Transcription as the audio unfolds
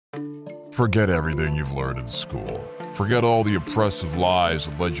Forget everything you've learned in school. Forget all the oppressive lies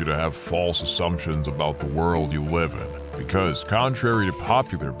that led you to have false assumptions about the world you live in. Because, contrary to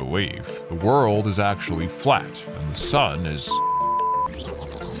popular belief, the world is actually flat and the sun is...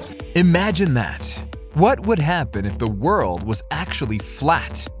 Imagine that. What would happen if the world was actually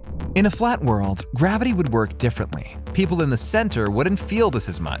flat? In a flat world, gravity would work differently. People in the center wouldn't feel this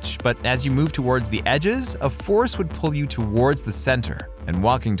as much, but as you move towards the edges, a force would pull you towards the center, and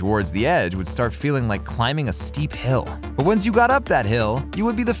walking towards the edge would start feeling like climbing a steep hill. But once you got up that hill, you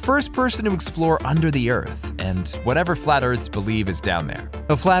would be the first person to explore under the earth, and whatever flat earths believe is down there.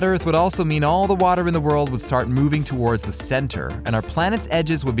 A flat earth would also mean all the water in the world would start moving towards the center, and our planet's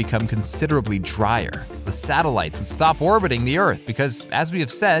edges would become considerably drier. The satellites would stop orbiting the earth because, as we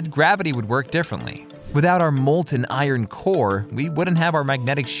have said, gravity would work differently. Without our molten iron core, we wouldn't have our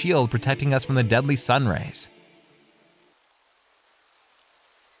magnetic shield protecting us from the deadly sun rays.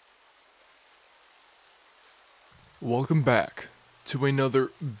 Welcome back to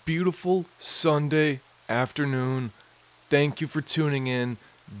another beautiful Sunday afternoon. Thank you for tuning in.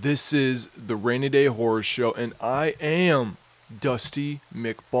 This is the Rainy Day Horror Show, and I am Dusty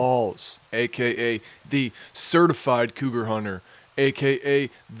McBalls, aka the Certified Cougar Hunter, aka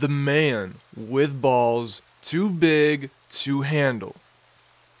the man with balls too big to handle.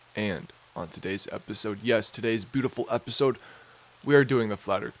 And on today's episode, yes, today's beautiful episode, we are doing the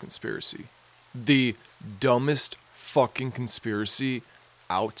Flat Earth Conspiracy. The dumbest fucking conspiracy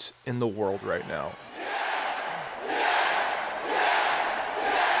out in the world right now.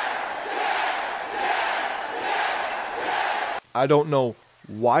 I don't know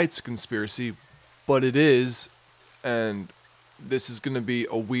why it's a conspiracy, but it is, and this is going to be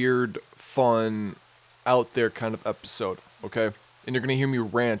a weird, fun, out there kind of episode, okay? And you're going to hear me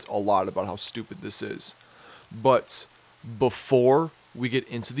rant a lot about how stupid this is. But before we get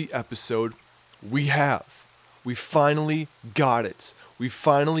into the episode, we finally got it. We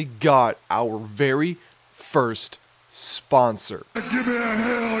finally got our very first sponsor. Give me a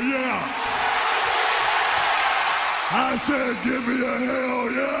hell yeah! I said give me a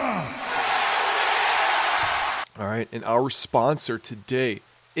hell yeah! Alright, and our sponsor today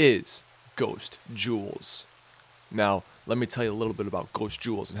is Ghost Jewels. Now, let me tell you a little bit about Ghost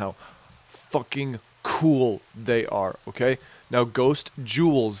Jewels and how fucking cool they are, okay? Now, Ghost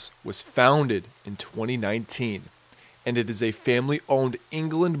Jewels was founded in 2019, and it is a family-owned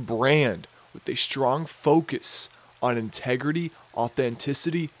England brand with a strong focus on integrity,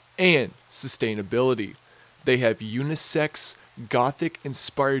 authenticity, and sustainability. They have unisex,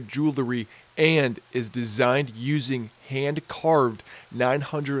 gothic-inspired jewelry and is designed using hand-carved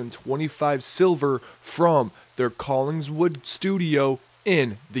 925 silver from their Collingswood studio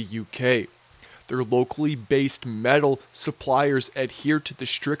in the UK. Their locally based metal suppliers adhere to the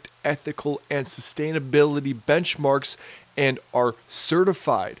strict ethical and sustainability benchmarks and are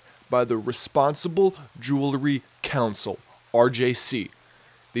certified by the Responsible Jewelry Council, RJC.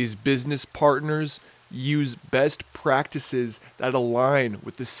 These business partners use best practices that align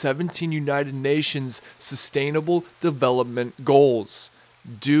with the 17 United Nations Sustainable Development Goals.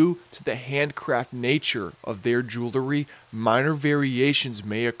 Due to the handcraft nature of their jewelry, minor variations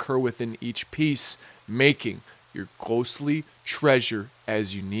may occur within each piece, making your ghostly treasure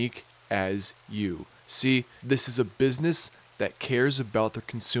as unique as you. See, this is a business that cares about their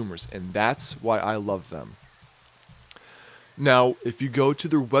consumers, and that's why I love them. Now, if you go to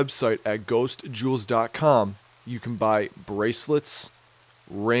their website at ghostjewels.com, you can buy bracelets,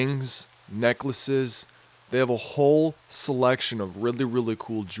 rings, necklaces. They have a whole selection of really, really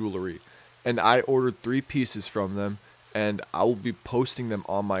cool jewelry. And I ordered 3 pieces from them, and I will be posting them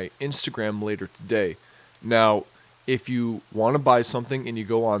on my Instagram later today. Now, if you want to buy something and you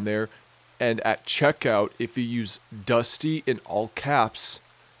go on there, and at checkout, if you use Dusty in all caps,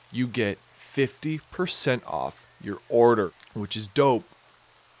 you get 50% off your order, which is dope.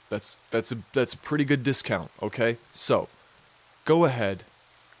 That's a pretty good discount, okay? So, go ahead,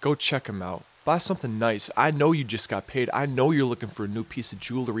 go check them out. Buy something nice. I know you just got paid. I know you're looking for a new piece of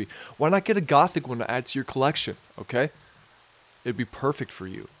jewelry. Why not get a gothic one to add to your collection, okay? It'd be perfect for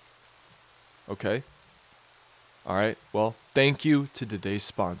you. Okay? Alright, well, thank you to today's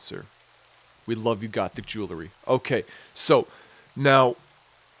sponsor. We love you, Gothic Jewelry. Okay, so, now,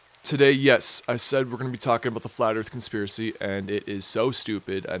 today, yes, I said we're going to be talking about the Flat Earth Conspiracy, and it is so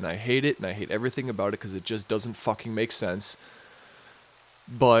stupid, and I hate it, and I hate everything about it, because it just doesn't fucking make sense.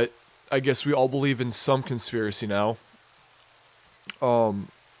 But I guess we all believe in some conspiracy now. But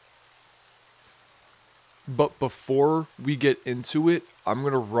before we get into it, I'm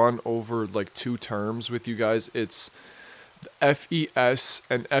going to run over like 2 terms with you guys. It's FES,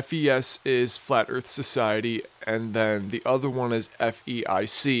 and FES is Flat Earth Society, and then the other one is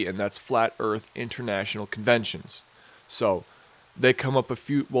FEIC, and that's Flat Earth International Conventions. So they come up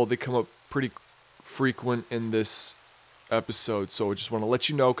they come up pretty frequent in this episode. So I just want to let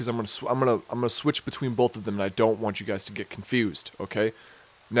you know, because I'm gonna switch between both of them, and I don't want you guys to get confused. Okay,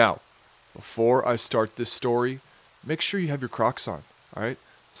 now before I start this story, make sure you have your Crocs on. All right,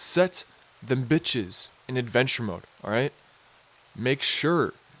 set them bitches in adventure mode. All right. Make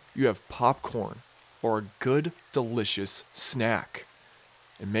sure you have popcorn or a good, delicious snack.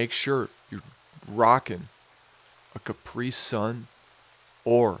 And make sure you're rocking a Capri Sun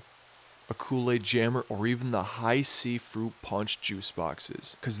or a Kool-Aid Jammer or even the High C Fruit Punch juice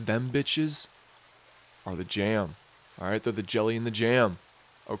boxes. Because them bitches are the jam. Alright, they're the jelly and the jam.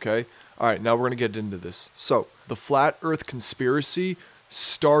 Okay? Alright, now we're going to get into this. So, the Flat Earth Conspiracy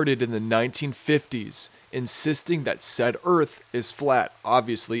started in the 1950s, insisting that said Earth is flat.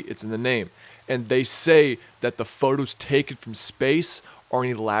 Obviously, it's in the name. And they say that the photos taken from space are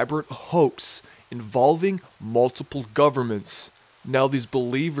an elaborate hoax involving multiple governments. Now, these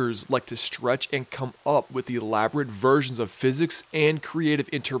believers like to stretch and come up with elaborate versions of physics and creative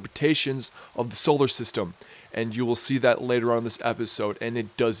interpretations of the solar system. And you will see that later on in this episode, and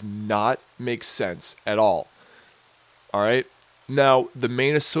it does not make sense at all. Alright? Now, the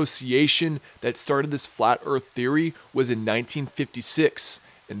main association that started this flat earth theory was in 1956,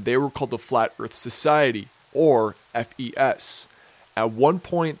 and they were called the Flat Earth Society, or FES. At one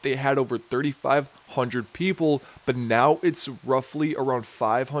point, they had over 3,500 people, but now it's roughly around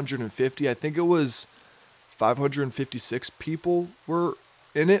 550. I think it was 556 people were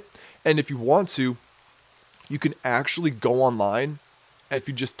in it. And if you want to, you can actually go online, and if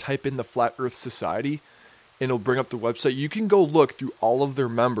you just type in the Flat Earth Society, and it'll bring up the website. You can go look through all of their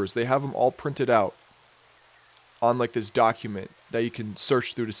members. They have them all printed out on like this document that you can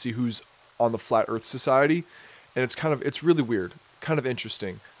search through to see who's on the Flat Earth Society. And it's really weird, kind of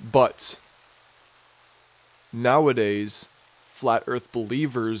interesting. But nowadays, Flat Earth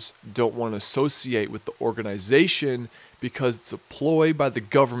believers don't want to associate with the organization because it's a ploy by the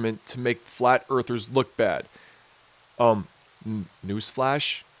government to make Flat Earthers look bad.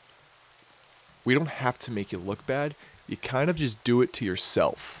 Newsflash. We don't have to make you look bad. You kind of just do it to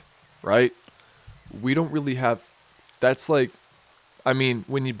yourself, right? We don't really have... That's like... I mean,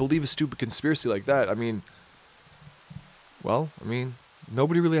 when you believe a stupid conspiracy like that,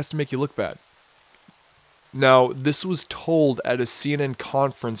 nobody really has to make you look bad. Now, this was told at a CNN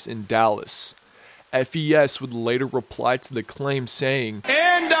conference in Dallas. FES would later reply to the claim saying,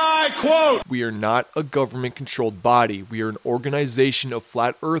 and I quote, "We are not a government-controlled body. We are an organization of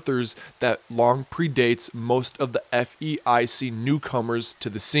flat earthers that long predates most of the FEIC newcomers to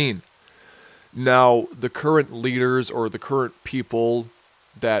the scene." Now, the current leaders or the current people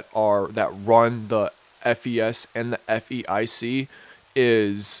that run the FES and the FEIC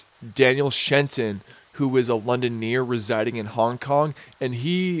is Daniel Shenton, who is a Londoner residing in Hong Kong, and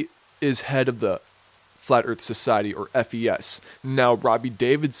he is head of the Flat Earth Society, or FES. Now, Robbie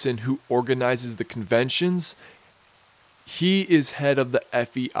Davidson, who organizes the conventions, he is head of the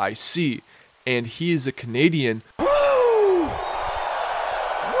FEIC, and he is a Canadian. Woo! Woo!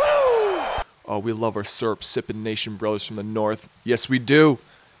 Oh, we love our syrup-sipping nation brothers from the north. Yes, we do.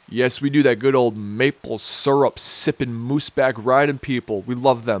 Yes, we do. That good old maple syrup-sipping mooseback riding people. We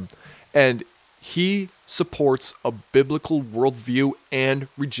love them. And he supports a biblical worldview and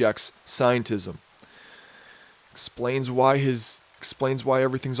rejects scientism. Explains why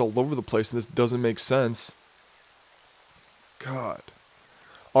everything's all over the place and this doesn't make sense. God.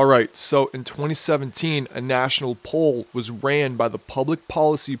 Alright, so in 2017, a national poll was ran by the Public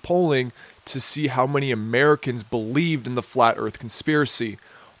Policy Polling to see how many Americans believed in the Flat Earth Conspiracy.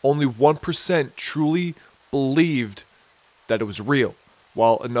 Only 1% truly believed that it was real,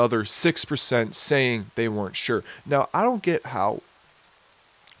 while another 6% saying they weren't sure. Now, I don't get how...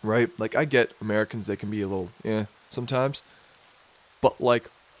 Right? Like, I get Americans, they can be a little, sometimes. But, like,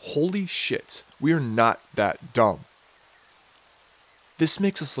 holy shit, we are not that dumb. This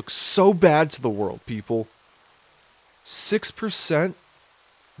makes us look so bad to the world, people. 6%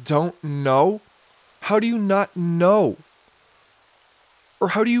 don't know? How do you not know? Or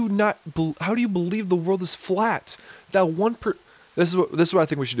how do you believe the world is flat? This is what I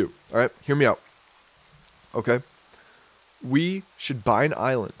think we should do, alright? Hear me out. Okay? We should buy an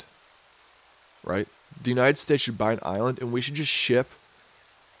island, right? The United States should buy an island, and we should just ship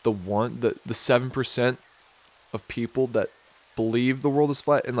the 7% of people that believe the world is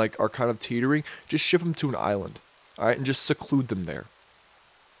flat and like are kind of teetering. Just ship them to an island, all right, and just seclude them there.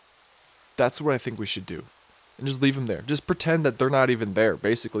 That's what I think we should do. and just leave them there. Just pretend that they're not even there,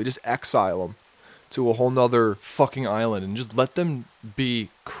 basically. Just exile them to a whole nother fucking island and just let them be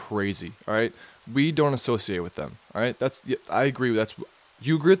crazy, all right? We don't associate with them, all right? I agree.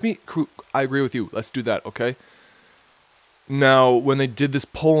 You agree with me? I agree with you. Let's do that, okay? Now, when they did this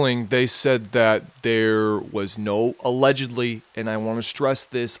polling, they said that there was no, allegedly, and I want to stress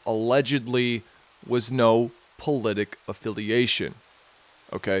this, allegedly was no politic affiliation,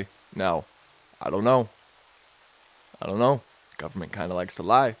 okay? Now, I don't know. Government kind of likes to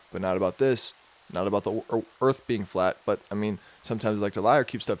lie, but not about this. Not about the earth being flat, but I mean, sometimes they like to lie or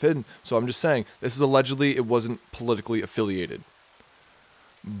keep stuff hidden. So I'm just saying, this is allegedly, it wasn't politically affiliated.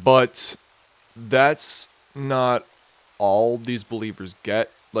 But that's not all these believers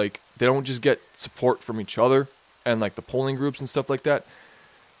get. Like, they don't just get support from each other and like the polling groups and stuff like that.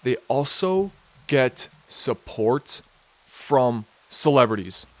 They also get support from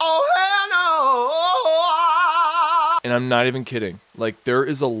celebrities. Oh, hell no! And I'm not even kidding. Like, there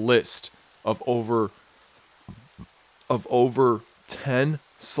is a list of over 10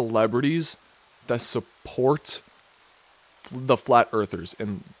 celebrities that support the flat earthers,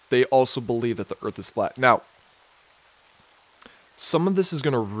 and they also believe that the earth is flat. Now, some of this is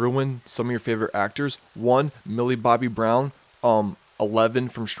going to ruin some of your favorite actors. One, Millie Bobby Brown, 11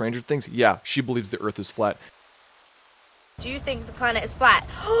 from Stranger Things. Yeah, she believes the earth is flat. Do you think the planet is flat?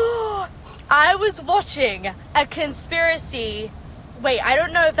 I was watching a conspiracy. Wait, I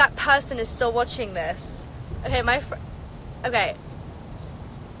don't know if that person is still watching this. Okay, okay.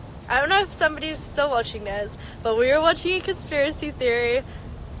 I don't know if somebody's still watching this, but we were watching a conspiracy theory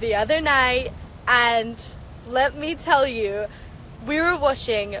the other night, and let me tell you, we were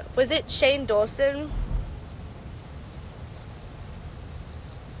watching, was it Shane Dawson?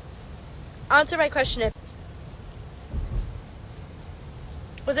 Answer my question if...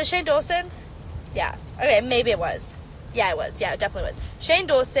 Was it Shane Dawson? Yeah. Okay, maybe it was. Yeah, it was. Yeah, it definitely was. Shane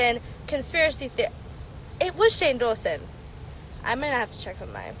Dawson, conspiracy theory. It was Shane Dawson. I'm gonna have to check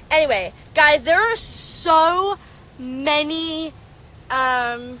on mine. Anyway, guys, there are so many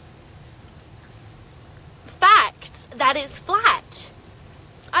facts that it's flat.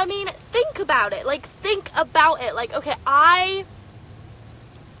 I mean, think about it. Like, okay,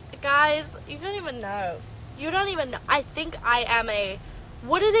 guys, you don't even know. I think I am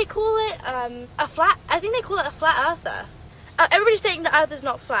what do they call it? I think they call it a flat earther. Everybody's saying the earth is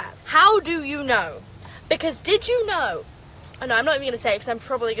not flat. How do you know? Because did you know? Oh no, I'm not even going to say it because I'm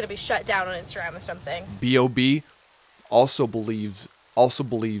probably going to be shut down on Instagram or something. B.O.B. also believes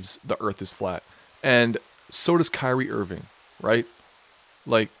the earth is flat. And so does Kyrie Irving, right?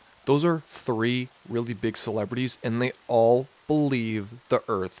 Like, those are 3 really big celebrities, and they all believe the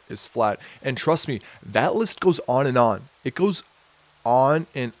earth is flat. And trust me, that list goes on and on. It goes on,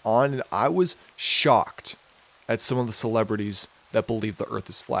 and I was shocked at some of the celebrities that believe the earth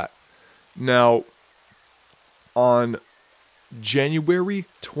is flat. Now, on January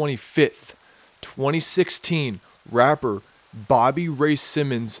 25th, 2016, rapper Bobby Ray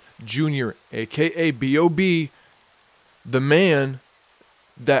Simmons Jr., aka B.O.B., the man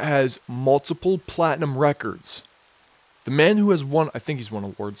that has multiple platinum records, the man who has won, I think he's won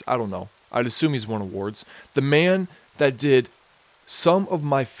awards, I don't know, I'd assume he's won awards, the man that did some of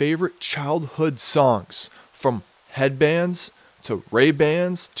my favorite childhood songs, from Headbands to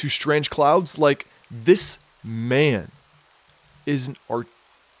Ray-Bans to Strange Clouds. Like, this man is an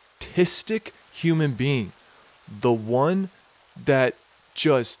artistic human being. The one that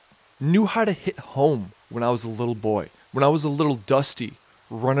just knew how to hit home when I was a little boy. When I was a little dusty,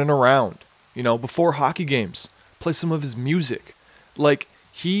 running around, before hockey games, play some of his music. Like,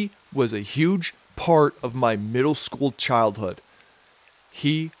 he was a huge part of my middle school childhood.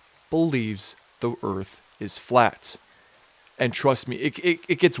 He believes the earth is flat. And trust me,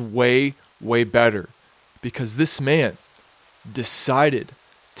 it gets way, way better. Because this man decided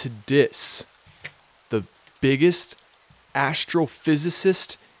to diss the biggest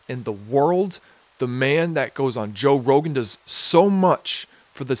astrophysicist in the world, the man that goes on Joe Rogan, does so much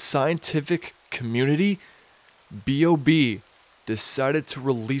for the scientific community. B.O.B. decided to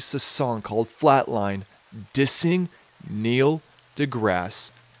release a song called Flatline, dissing Neil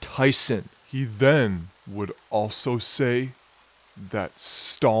deGrasse Tyson. He then would also say that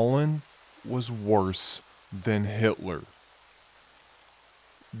Stalin was worse than Hitler.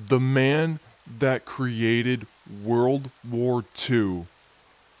 The man that created World War II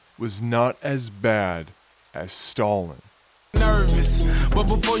was not as bad as Stalin. Nervous, but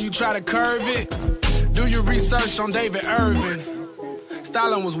before you try to curve it, do your research on David Irving.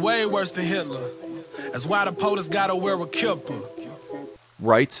 Stalin was way worse than Hitler. That's why the POTUS gotta wear a kippah.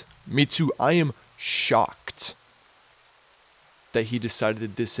 Right? Me too. I am shocked that he decided to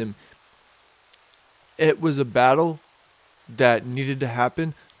diss him. It was a battle that needed to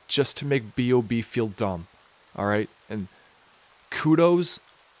happen just to make B.O.B. feel dumb. All right? And kudos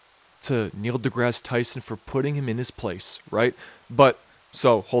to Neil deGrasse Tyson for putting him in his place, right? But,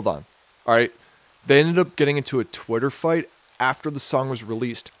 so, hold on. All right? They ended up getting into a Twitter fight after the song was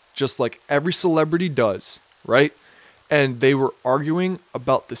released, just like every celebrity does, right? And they were arguing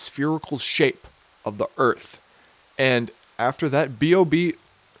about the spherical shape of the earth. And after that, B.O.B.,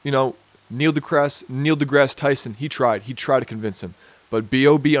 Neil deGrasse Tyson, he tried to convince him. But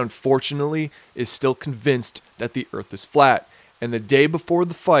B.O.B. unfortunately is still convinced that the earth is flat. And the day before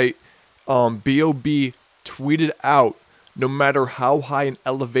the fight, B.O.B. tweeted out, no matter how high in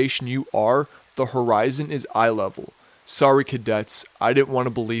elevation you are, the horizon is eye level. Sorry, cadets, I didn't want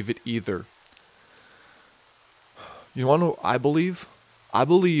to believe it either. You want to know what I believe? I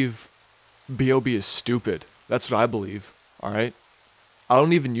believe B.O.B. is stupid. That's what I believe, all right? I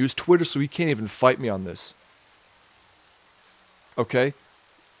don't even use Twitter, so he can't even fight me on this. Okay?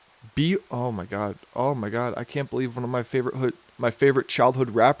 Oh my god, I can't believe one of my favorite childhood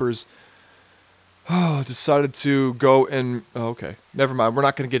rappers decided to go and... okay, never mind, we're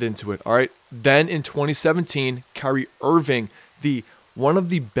not going to get into it, all right? Then in 2017, Kyrie Irving, one of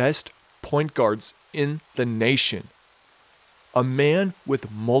the best point guards in the nation, a man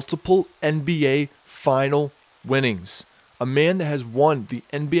with multiple NBA final winnings, a man that has won the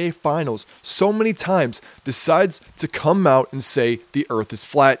NBA Finals so many times, decides to come out and say the earth is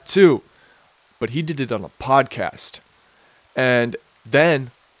flat too. But he did it on a podcast. And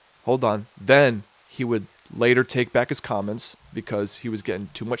then, then he would later take back his comments because he was getting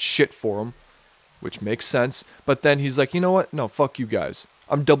too much shit for him, which makes sense. But then he's like, you know what? No, fuck you guys.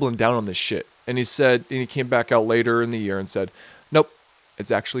 I'm doubling down on this shit. And he came back out later in the year and said, nope,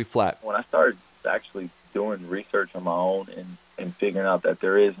 it's actually flat. When I started actually doing research on my own and figuring out that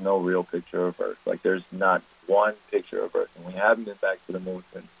there is no real picture of Earth. Like, there's not one picture of Earth. And we haven't been back to the moon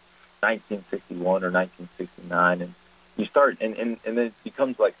since 1961 or 1969. And you start, and then it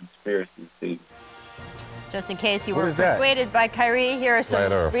becomes like conspiracy theories. Just in case you were persuaded by Kyrie, here are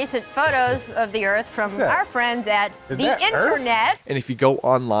some recent photos of the Earth from our friends at the Internet. And if you go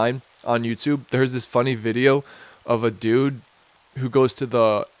online on YouTube, there's this funny video of a dude who goes to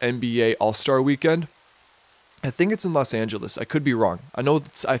the NBA All-Star Weekend. I think it's in Los Angeles. I could be wrong.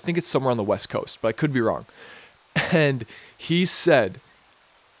 I think it's somewhere on the West Coast, but I could be wrong. And he said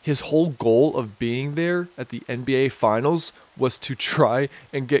his whole goal of being there at the NBA Finals was to try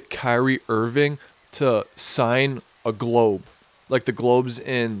and get Kyrie Irving to sign a globe. Like the globes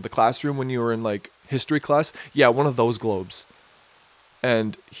in the classroom when you were in like history class. Yeah, one of those globes.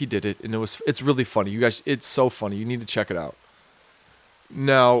 And he did it, and it's really funny. You guys, it's so funny. You need to check it out.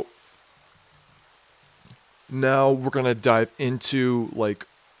 Now we're going to dive into like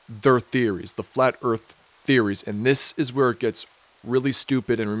their theories, the flat earth theories. And this is where it gets really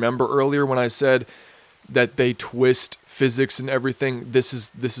stupid. And remember earlier when I said that they twist physics and everything? This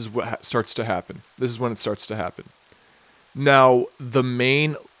is what starts to happen. This is when it starts to happen. Now, the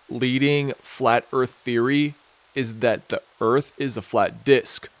main leading flat earth theory is that the earth is a flat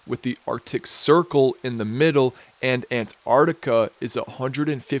disk with the Arctic Circle in the middle, and Antarctica is a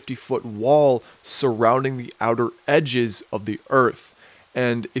 150-foot wall surrounding the outer edges of the earth.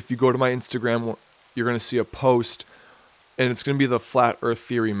 And if you go to my Instagram, you're going to see a post, and it's going to be the flat earth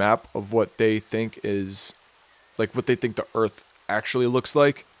theory map of what they think is, like what they think the earth actually looks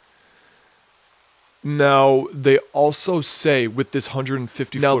like. Now, they also say with this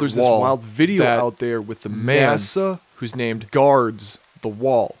 150-foot wall, there's this wild video out there with the NASA, who's named, guards the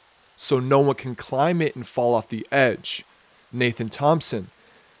wall, so no one can climb it and fall off the edge. Nathan Thompson.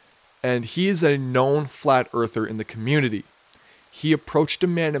 And he is a known flat earther in the community. He approached a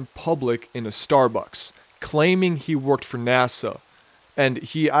man in public in a Starbucks, claiming he worked for NASA. And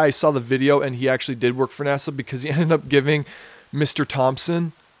I saw the video, and he actually did work for NASA because he ended up giving Mr.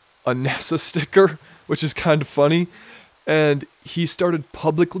 Thompson a NASA sticker, which is kind of funny. And he started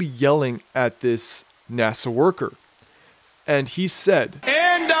publicly yelling at this NASA worker. And he said,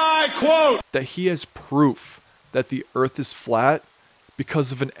 and I quote, that he has proof that the earth is flat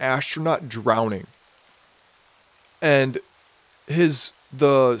because of an astronaut drowning. And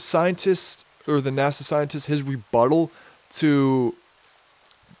the scientist, or the NASA scientist, his rebuttal to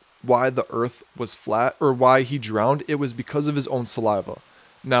why the earth was flat, or why he drowned, it was because of his own saliva.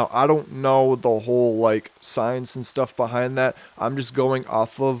 Now, I don't know the whole like science and stuff behind that. I'm just going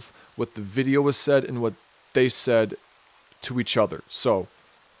off of what the video was said and what they said to each other. So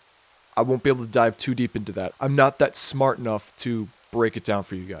I won't be able to dive too deep into that. I'm not that smart enough to break it down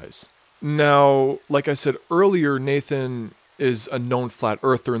for you guys. Now, like I said earlier, Nathan is a known flat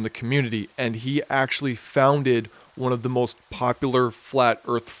earther in the community, and he actually founded one of the most popular flat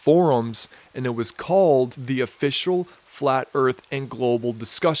earth forums, and it was called the Official Flat Earth and Global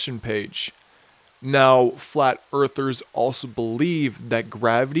Discussion Page. Now, flat earthers also believe that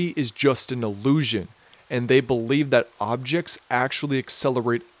gravity is just an illusion, and they believe that objects actually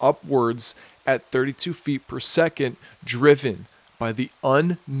accelerate upwards at 32 feet per second, driven by the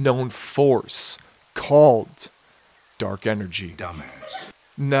unknown force called dark energy. Dumbass.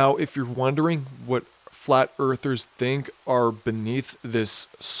 Now, if you're wondering what flat earthers think are beneath this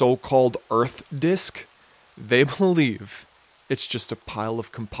so-called Earth disk, they believe it's just a pile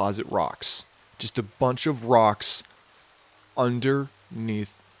of composite rocks. Just a bunch of rocks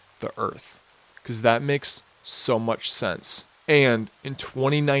underneath the Earth. Because that makes so much sense. And in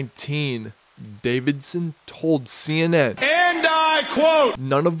 2019, Davidson told CNN, And I quote,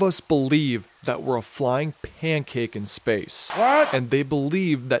 none of us believe that we're a flying pancake in space. What? And they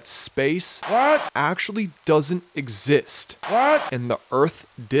believe that space What? actually doesn't exist. What? And the Earth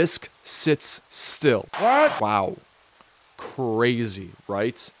disk sits still. What? Wow. Crazy,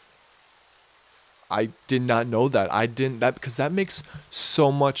 right? I did not know that. Because that makes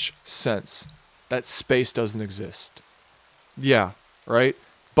so much sense. That space doesn't exist. Yeah, right?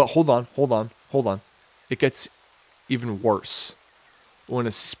 But hold on. It gets even worse. When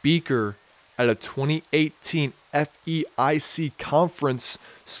a speaker at a 2018 FEIC conference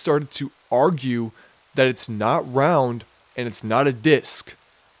started to argue that it's not round and it's not a disc,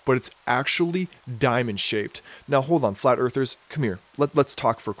 but it's actually diamond shaped. Now hold on, flat earthers, come here. Let's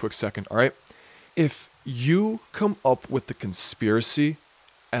talk for a quick second, all right? If you come up with the conspiracy,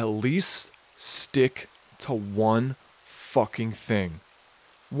 at least stick to one fucking thing.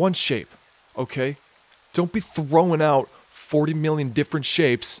 One shape, okay? Don't be throwing out 40 million different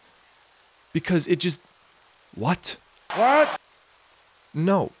shapes because it just... What? What?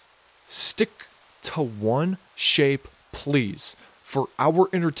 No. Stick to one shape, please. For our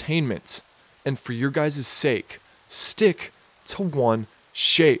entertainment and for your guys' sake, stick to one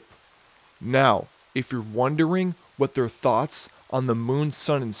shape. Now, if you're wondering what their thoughts on the moon,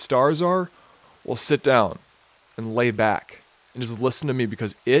 sun, and stars are, well, sit down and lay back and just listen to me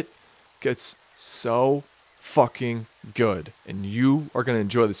because it gets so fucking good and you are going to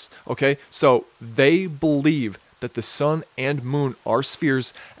enjoy this, okay? So they believe that the sun and moon are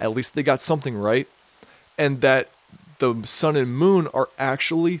spheres, at least they got something right, and that the sun and moon are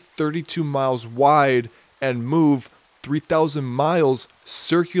actually 32 miles wide and move 3,000 miles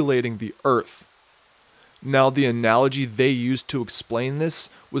circulating the Earth. Now, the analogy they used to explain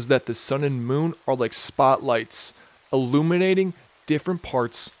this was that the sun and moon are like spotlights illuminating different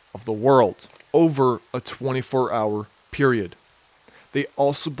parts of the world over a 24-hour period. They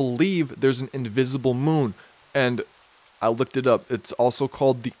also believe there's an invisible moon, and I looked it up. It's also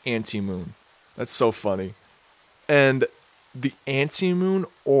called the anti-moon. That's so funny. And the anti-moon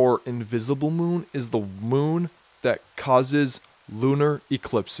or invisible moon is the moon that causes lunar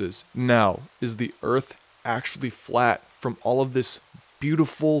eclipses. Now, is the Earth actually flat? From all of this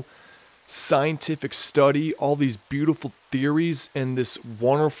beautiful scientific study, all these beautiful theories, and this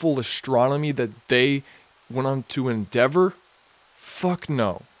wonderful astronomy that they went on to endeavor? Fuck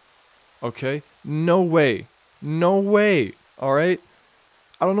no. Okay? No way. No way. Alright?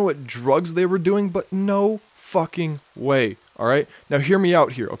 I don't know what drugs they were doing, but no fucking way. Alright? Now hear me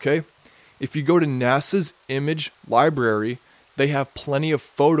out here, okay? If you go to NASA's image library, they have plenty of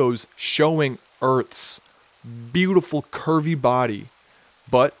photos showing Earth's beautiful curvy body.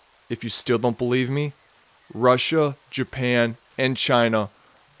 But if you still don't believe me, Russia, Japan, and China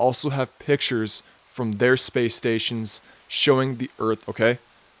also have pictures from their space stations showing the Earth, okay?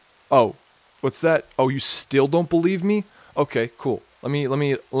 Oh, what's that? Oh, you still don't believe me? Okay, cool. Let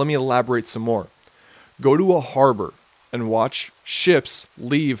me elaborate some more. Go to a harbor and watch ships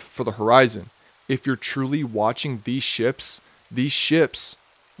leave for the horizon. If you're truly watching these ships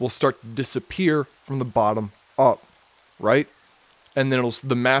will start to disappear from the bottom up, right? And then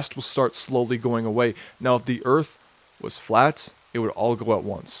the mast will start slowly going away. Now, if the Earth was flat, it would all go at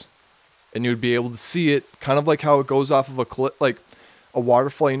once. And you would be able to see it, kind of like how it goes off of a cliff, like a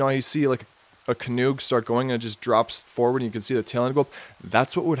waterfall. You know how you see like a canoe start going and it just drops forward and you can see the tail end go up?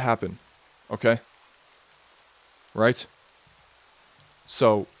 That's what would happen, okay? Right?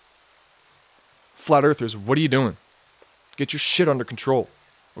 So, flat earthers, what are you doing? Get your shit under control,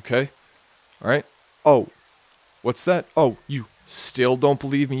 okay? All right? Oh, what's that? Oh, you still don't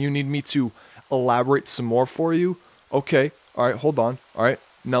believe me? You need me to elaborate some more for you? Okay, all right, hold on. All right,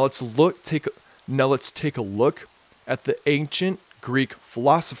 now let's take a look at the ancient Greek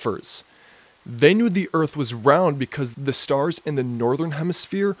philosophers. They knew the Earth was round because the stars in the northern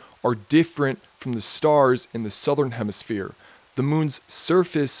hemisphere are different from the stars in the southern hemisphere. The moon's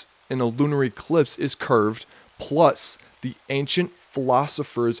surface in a lunar eclipse is curved, plus the ancient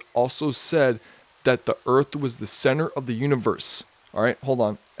philosophers also said that the Earth was the center of the universe. All right, hold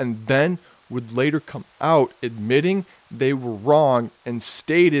on. And then would later come out admitting they were wrong and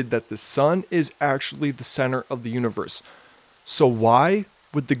stated that the sun is actually the center of the universe. So why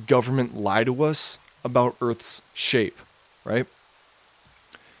would the government lie to us about Earth's shape, right?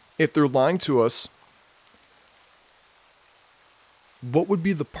 If they're lying to us, what would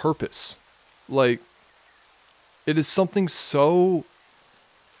be the purpose? Like, it is something so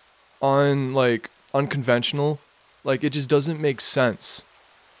unconventional. Like, it just doesn't make sense.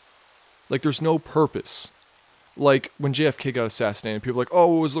 Like, there's no purpose. Like, when JFK got assassinated, people were like,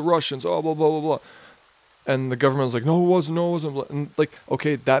 oh, it was the Russians, oh, blah, blah, blah, blah. And the government was like, no, it wasn't. And like,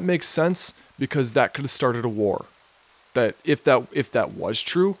 okay, that makes sense because that could have started a war. That if that was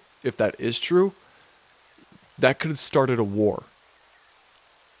true, if that is true, that could have started a war.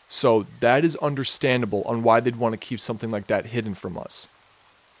 So that is understandable on why they'd want to keep something like that hidden from us.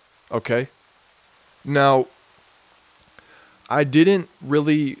 Okay? Now, I didn't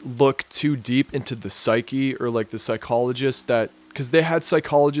really look too deep into the psyche or like the psychologists because they had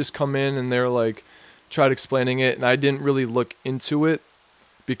psychologists come in and they're like, tried explaining it, and I didn't really look into it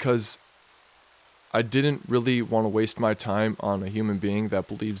because I didn't really want to waste my time on a human being that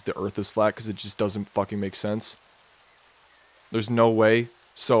believes the Earth is flat because it just doesn't fucking make sense. There's no way.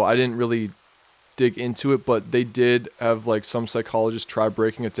 So I didn't really dig into it, but they did have like some psychologists try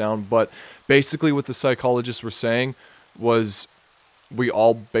breaking it down. But basically what the psychologists were saying was we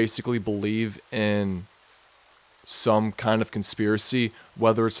all basically believe in some kind of conspiracy,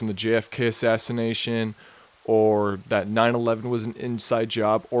 whether it's from the JFK assassination or that 9/11 was an inside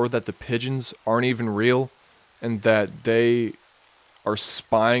job or that the pigeons aren't even real and that they are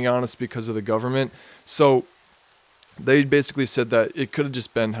spying on us because of the government. So they basically said that it could have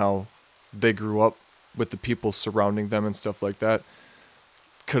just been how they grew up with the people surrounding them and stuff like that.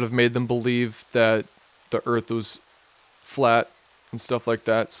 Could have made them believe that the Earth was flat and stuff like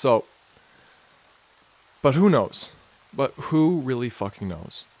that. So, but who knows? But who really fucking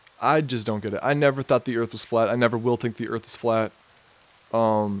knows? I just don't get it. I never thought the Earth was flat. I never will think the Earth is flat.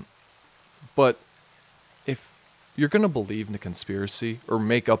 But if you're going to believe in a conspiracy or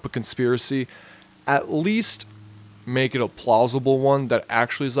make up a conspiracy, at least make it a plausible one that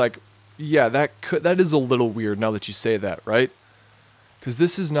actually is like, yeah, that is a little weird now that you say that, right? Because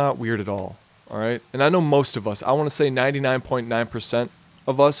this is not weird at all right? And I know most of us, I want to say 99.9%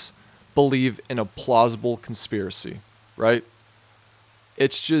 of us believe in a plausible conspiracy, right?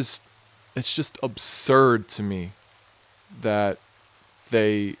 It's just absurd to me that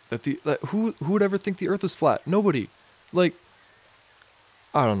who would ever think the Earth is flat? Nobody. Like,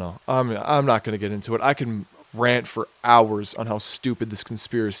 I don't know. I'm not gonna get into it. I can rant for hours on how stupid this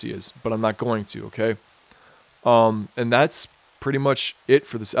conspiracy is, but I'm not going to. Okay. And that's pretty much it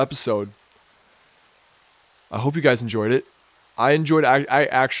for this episode. I hope you guys enjoyed it. I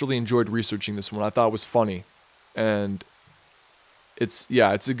actually enjoyed researching this one. I thought it was funny, and it's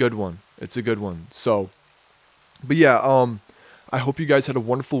a good one. It's a good one. So, but yeah, I hope you guys had a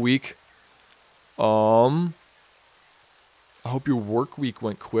wonderful week. I hope your work week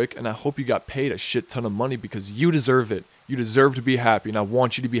went quick, and I hope you got paid a shit ton of money because you deserve it. You deserve to be happy, and I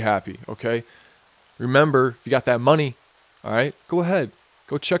want you to be happy, okay? Remember, if you got that money, all right, go ahead.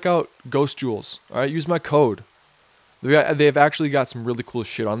 Go check out Ghost Jewels, all right? Use my code. They've actually got some really cool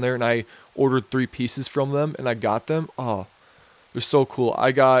shit on there, and I ordered 3 pieces from them, and I got them. Oh, they're so cool.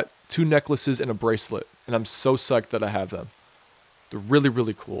 I got 2 necklaces and a bracelet, and I'm so psyched that I have them. They're really,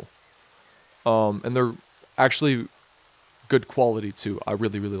 really cool. And they're actually good quality too. I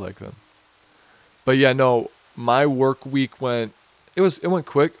really, really like them. But yeah, no, my work week went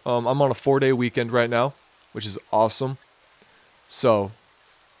quick. I'm on a 4-day weekend right now, which is awesome. So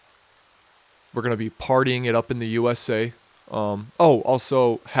we're going to be partying it up in the USA.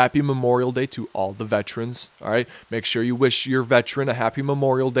 Also, happy Memorial Day to all the veterans. All right. Make sure you wish your veteran a happy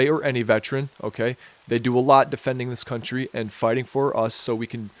Memorial Day, or any veteran. Okay. They do a lot defending this country and fighting for us so we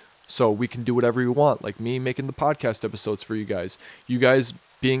can do whatever we want. Like me making the podcast episodes for you guys. You guys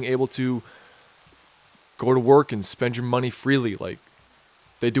being able to go to work and spend your money freely. Like,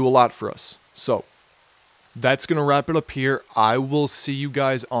 they do a lot for us. So that's going to wrap it up here. I will see you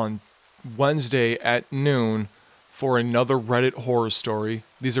guys on Wednesday at noon for another Reddit horror story.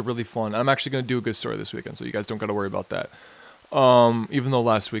 These are really fun. I'm actually going to do a good story this weekend, so you guys don't got to worry about that. Even though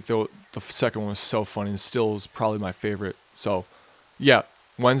last week, though, the second one was so funny and still is probably my favorite. So, yeah,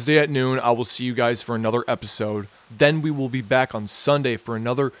 Wednesday at noon, I will see you guys for another episode. Then we will be back on Sunday for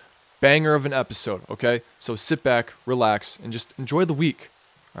another banger of an episode, okay? So sit back, relax, and just enjoy the week,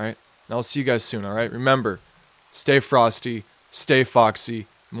 all right? And I'll see you guys soon, all right? Remember, stay frosty, stay foxy.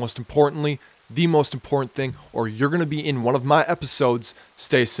 Most importantly, the most important thing, or you're going to be in one of my episodes,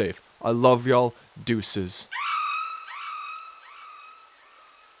 stay safe. I love y'all. Deuces.